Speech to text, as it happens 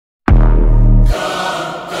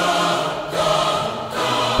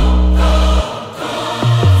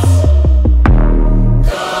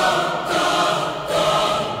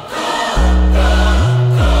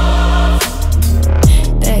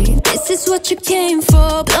what you came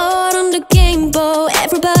for. Blood on the game bowl,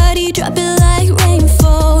 everybody drop it like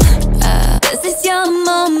rainfall. This is your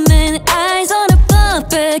moment, eyes on a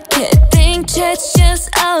puppet. Can't think, chest just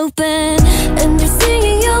open, and they're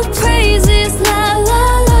singing your praises, la la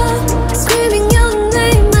la, screaming your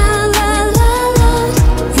name, la la la la.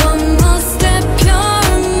 One more step, you're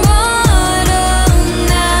immortal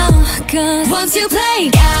now. 'Cause once you play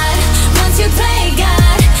God, once you play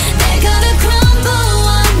God, they're gonna crumble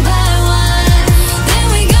one by one. Then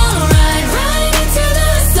we gonna ride right into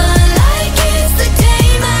the sun like it's the day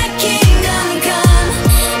my kingdom come.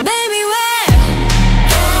 Baby, where?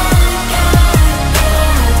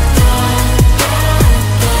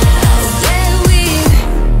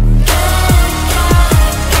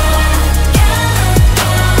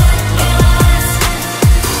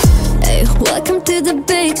 Hey, welcome to the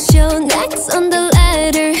big show. Next on the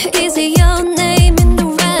ladder, is it your name in the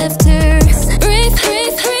rafters? Breathe,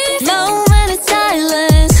 breathe, breathe. Moment of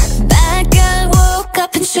silence. Bad guy woke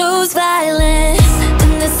up and chose violence,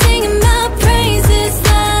 and they're singing my praises,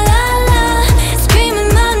 la la la,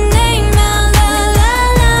 screaming my name out, la la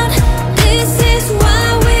la. This is why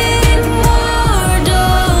we're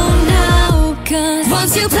immortal now. 'Cause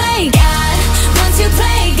once you play God, once you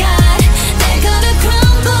play God, they're gonna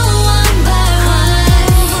crumble one by one.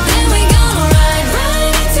 Then we gonna ride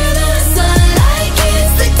right into the sun like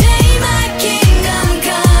it's the day my kingdom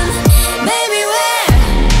come. Baby, where?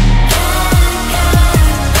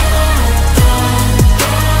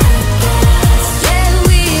 Yeah,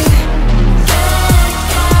 we.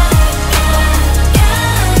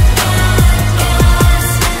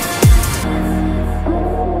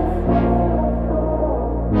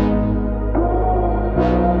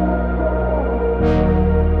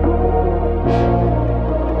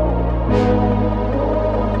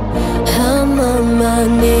 I'm on my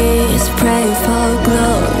knees, pray for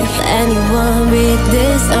glory. Anyone read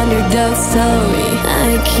this underdog story? I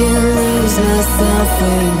can't lose myself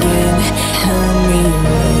again.